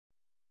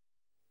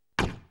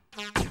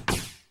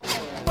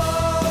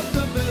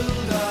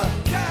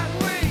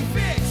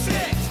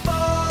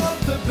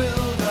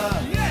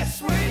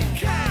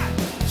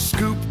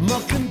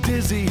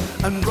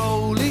and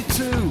Rolly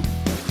too.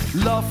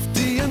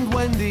 Lofty and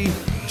Wendy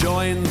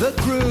join the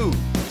crew.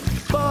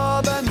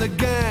 Bob and the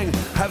gang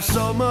have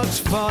so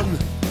much fun.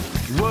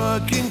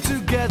 Working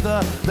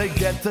together, they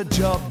get the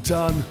job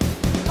done.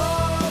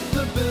 Bob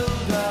the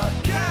Builder,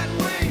 can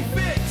we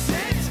fix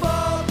it?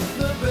 Bob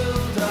the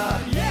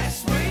Builder,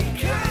 yes we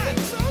can.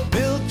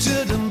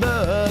 Pilchard and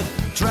Bird,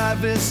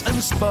 Travis and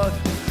Spud,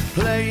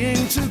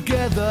 playing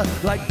together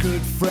like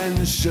good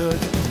friends should.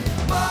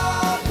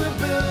 Bob the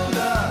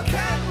Builder,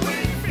 can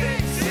we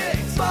fix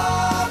it?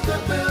 Bob the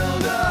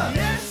Builder,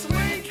 yes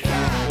we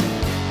can.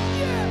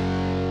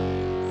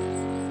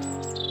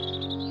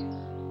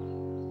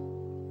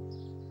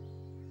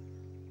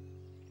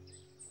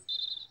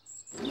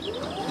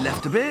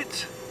 Left a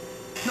bit,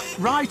 no,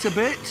 right a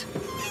bit,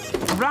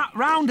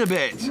 round a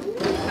bit,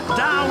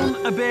 down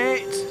a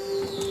bit.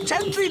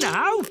 Gently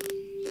now.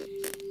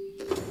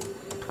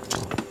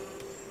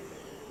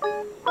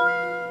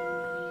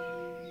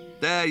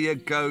 There you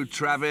go,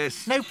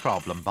 Travis. No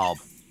problem, Bob.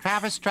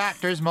 Travis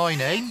Tractor's my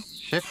name.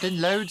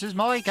 Shifting loads is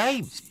my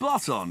game.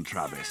 Spot on,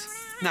 Travis.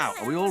 Now,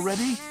 are we all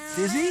ready?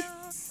 Dizzy?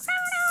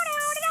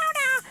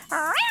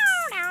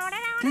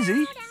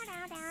 Dizzy?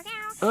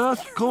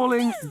 Earth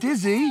calling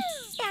Dizzy?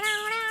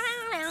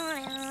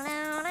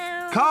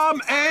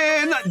 Come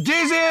in,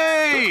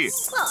 Dizzy!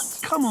 What?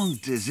 Come on,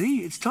 Dizzy.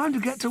 It's time to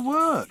get to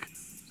work.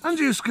 And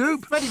you,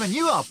 Scoop. Ready when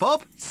you are,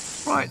 Bob.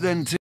 Right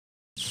then,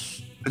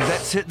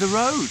 let's hit the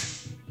road.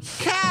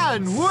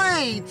 Can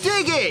we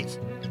dig it?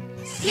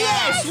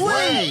 Yes,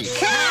 we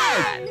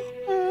can!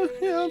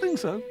 Yeah, I think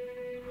so.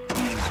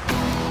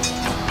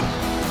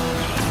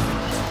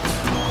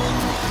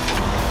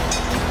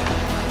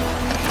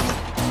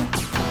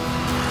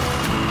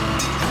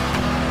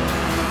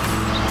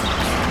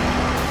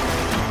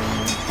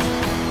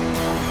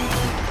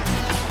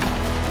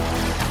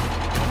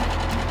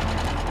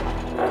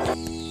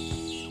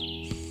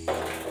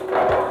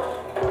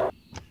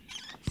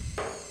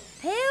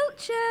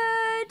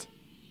 Pilchard!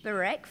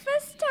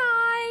 Breakfast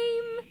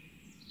time!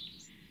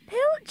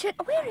 Pilchard,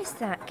 where is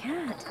that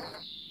cat?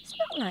 It's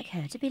not like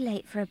her to be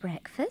late for a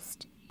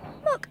breakfast.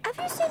 Look, have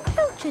you seen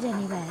Pilchard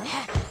anywhere?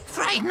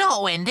 Afraid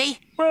not, Wendy.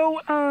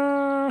 Well,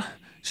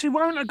 she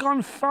won't have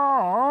gone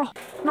far.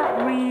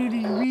 Not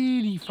really,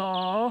 really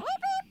far.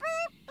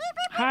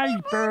 Hey,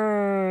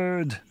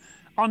 Bird.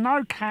 I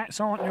know cats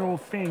aren't your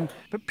thing,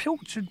 but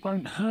Pilchard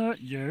won't hurt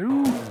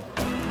you.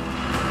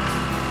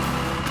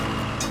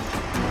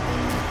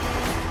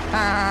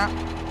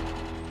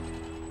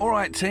 All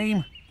right,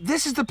 team.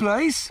 This is the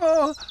place.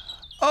 We're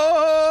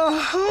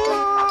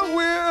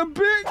a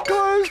bit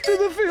close to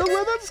the field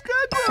where that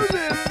scarecrow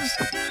lives.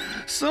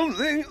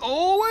 Something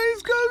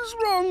always goes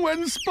wrong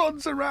when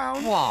Spud's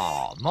around.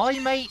 What, my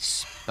mate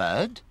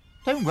Spud?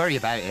 Don't worry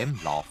about him,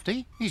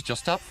 Lofty. He's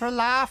just up for a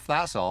laugh,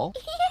 that's all.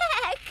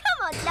 Yeah,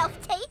 come on,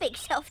 Lofty, big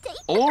softy.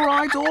 All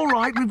right,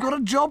 we've got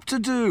a job to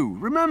do.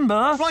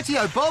 Remember?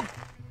 Rightio, Bob.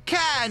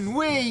 Can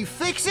we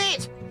fix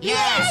it?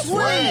 Yes,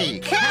 we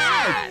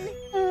can!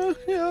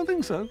 Yeah, I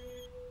think so.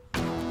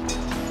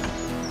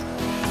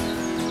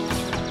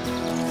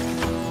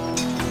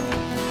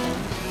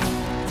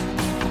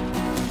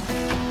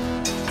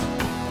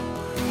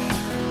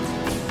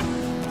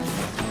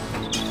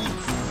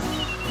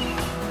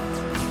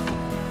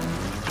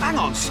 Hang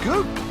on,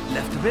 Scoop.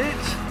 Left a bit.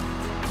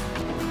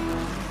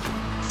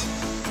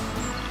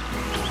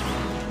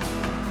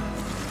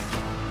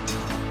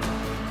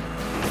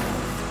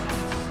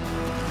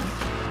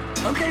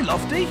 OK,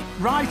 Lofty.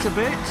 Right a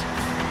bit.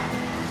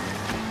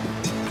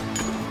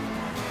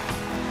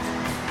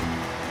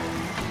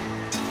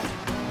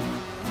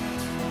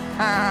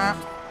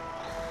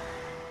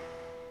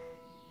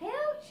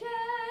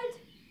 Pilchard!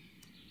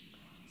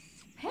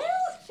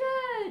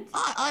 Pilchard!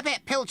 I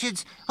bet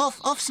Pilchard's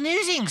off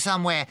snoozing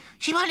somewhere.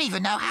 She won't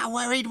even know how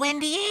worried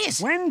Wendy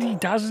is. Wendy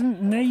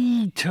doesn't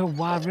need to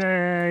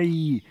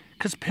worry,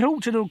 because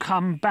Pilchard will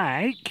come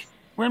back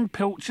when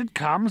Pilchard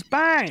comes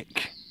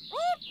back.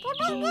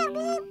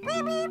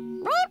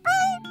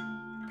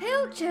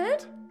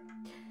 Pilchard?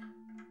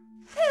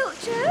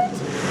 Pilchard?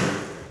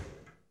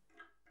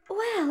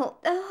 Well,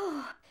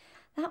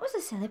 that was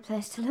a silly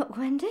place to look,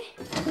 Wendy.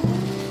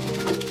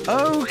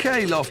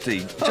 OK, Lofty.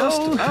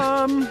 Just,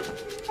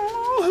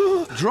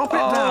 drop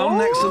it down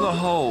next to the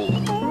hole.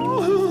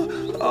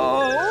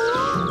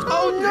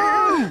 Oh,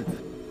 no!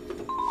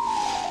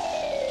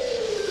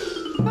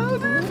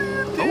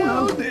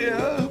 Oh, dear.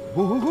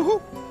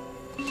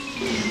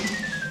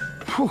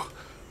 Whew,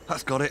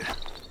 that's got it.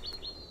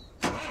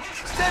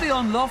 Steady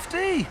on,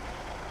 Lofty.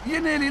 You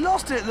nearly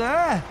lost it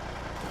there.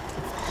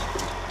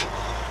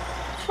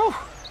 Whew.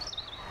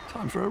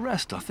 Time for a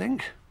rest, I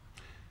think.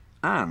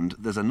 And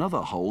there's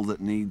another hole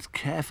that needs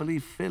carefully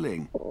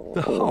filling.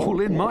 The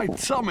hole in my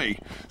tummy.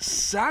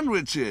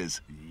 Sandwiches.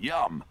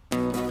 Yum.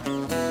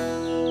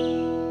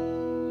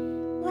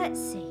 Let's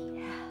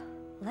see.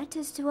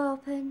 Letters to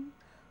open,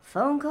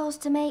 phone calls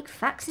to make,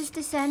 faxes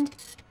to send.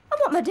 And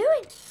what am I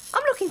doing?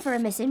 I'm looking for a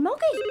missing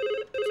Moggy.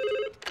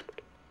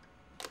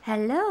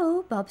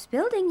 Hello, Bob's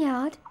Building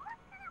Yard.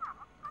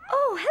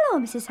 Oh, hello,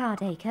 Mrs.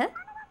 Hardacre.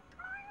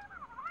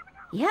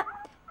 Yep.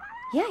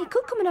 Yeah, you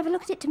could come and have a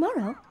look at it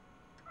tomorrow.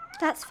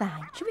 That's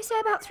fine. Should we say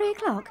about 3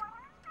 o'clock?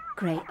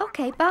 Great.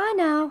 OK, bye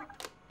now.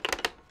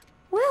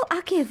 Well,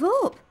 I give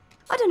up.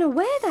 I don't know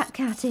where that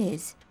cat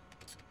is.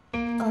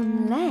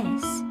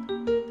 Unless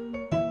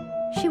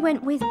she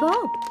went with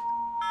Bob.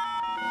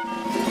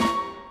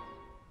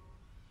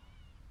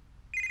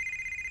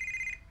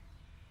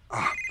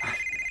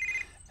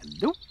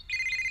 Hello?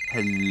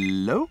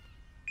 Hello?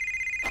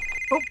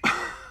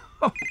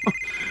 Oh.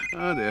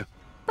 Oh, dear.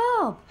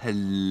 Bob.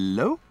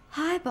 Hello?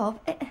 Hi, Bob.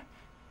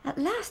 At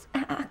last,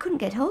 I couldn't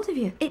get hold of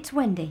you. It's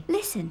Wendy.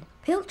 Listen,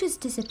 Pilchard's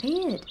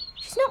disappeared.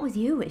 She's not with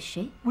you, is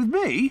she? With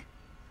me?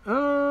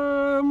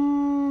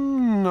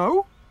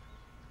 No.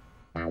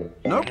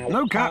 Nope,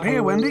 no cat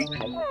here, Wendy.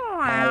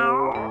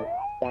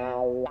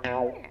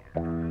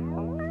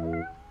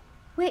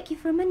 Wake you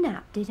from a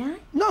nap, did I?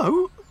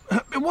 No,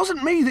 it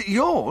wasn't me that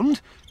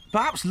yawned.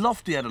 Perhaps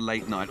Lofty had a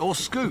late night, or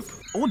Scoop,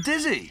 or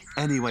Dizzy.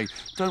 Anyway,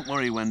 don't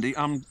worry, Wendy.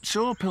 I'm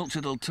sure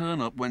Pilchard will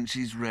turn up when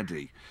she's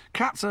ready.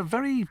 Cats are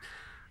very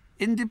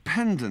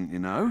independent, you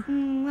know.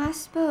 I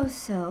suppose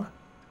so.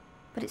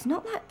 But it's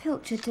not like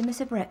Pilchard to miss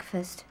a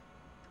breakfast.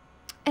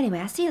 Anyway,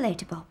 I'll see you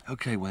later, Bob.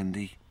 OK,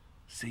 Wendy.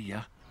 See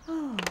ya.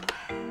 Oh.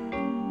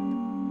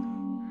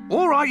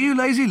 All right, you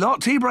lazy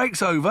lot. Tea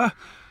break's over.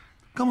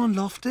 Come on,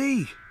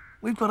 Lofty.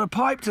 We've got a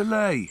pipe to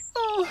lay.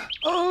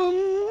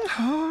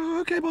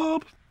 OK,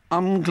 Bob.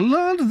 I'm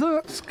glad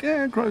that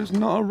Scarecrow's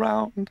not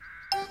around.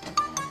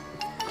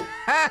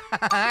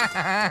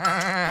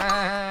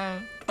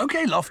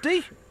 OK,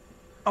 Lofty.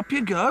 Up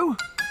you go.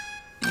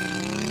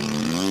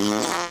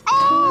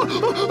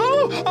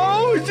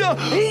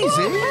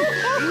 Easy.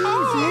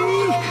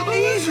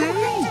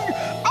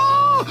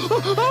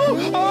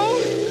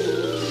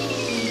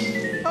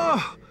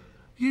 Oh,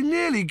 you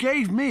nearly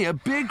gave me a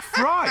big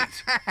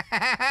fright.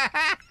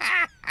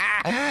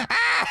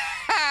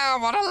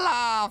 What a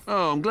laugh!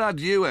 Oh, I'm glad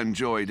you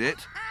enjoyed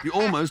it. You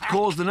almost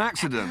caused an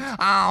accident.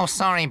 Oh,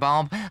 sorry,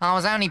 Bob. I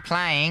was only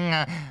playing.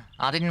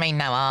 I didn't mean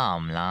no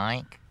harm,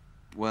 like.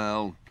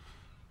 Well,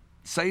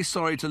 say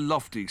sorry to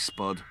Lofty,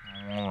 Spud.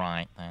 All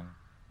right, then.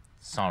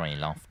 Sorry,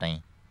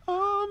 Lofty.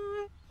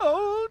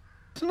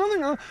 It's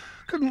nothing. I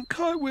couldn't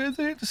cope with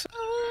it.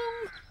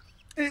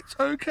 It's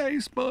OK,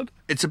 Spud.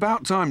 It's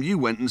about time you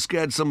went and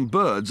scared some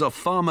birds off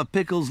Farmer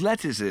Pickle's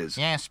lettuces.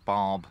 Yes,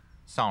 Bob.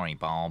 Sorry,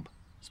 Bob.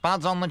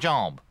 Spud's on the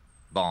job,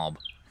 Bob.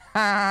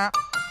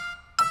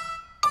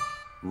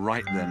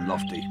 Right then,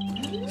 Lofty.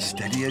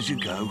 Steady as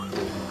you go.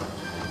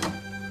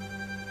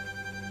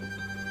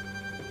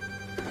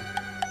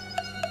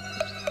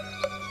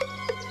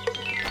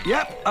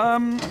 Yep,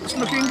 it's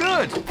looking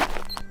good.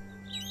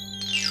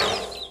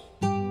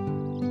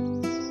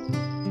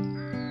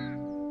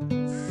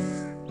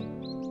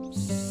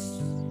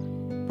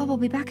 Bob will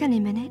be back any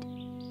minute.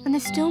 And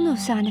there's still no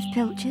sign of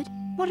Pilchard.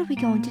 What are we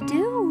going to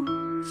do?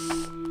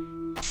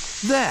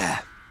 There.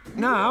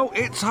 Now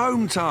it's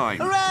home time.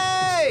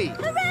 Hooray!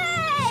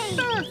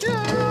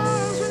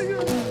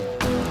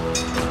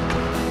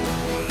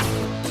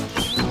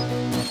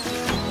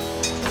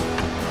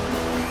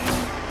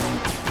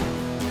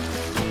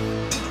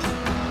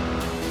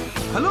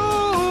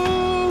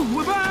 Hello,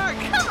 we're back.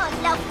 Come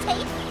on,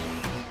 Lofty.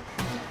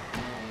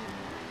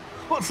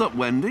 What's up,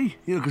 Wendy?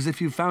 You look as if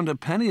you found a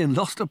penny and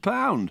lost a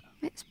pound.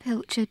 It's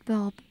Pilchard,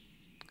 Bob.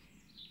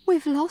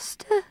 We've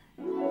lost her.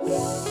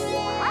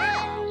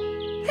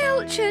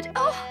 Pilchard!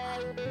 Oh,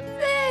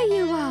 there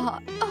you are.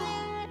 Oh.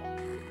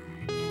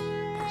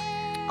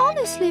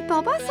 Honestly,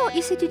 Bob, I thought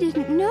you said you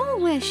didn't know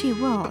where she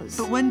was.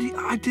 But, Wendy,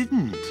 I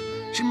didn't.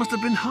 She must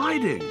have been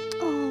hiding.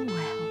 Oh,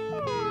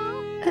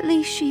 well. At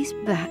least she's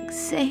back,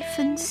 safe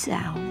and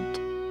sound.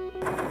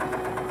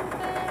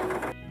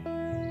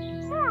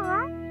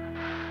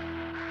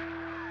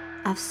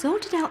 I've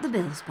sorted out the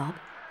bills, Bob.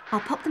 I'll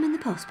pop them in the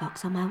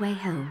postbox on my way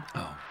home.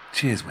 Oh,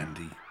 cheers,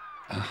 Wendy.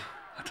 I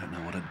don't know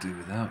what I'd do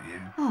without you.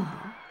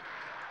 Oh,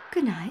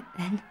 good night,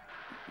 then.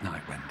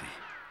 Night, Wendy.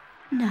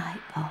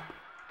 Night, Bob.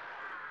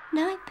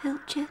 Night,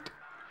 Pilchard.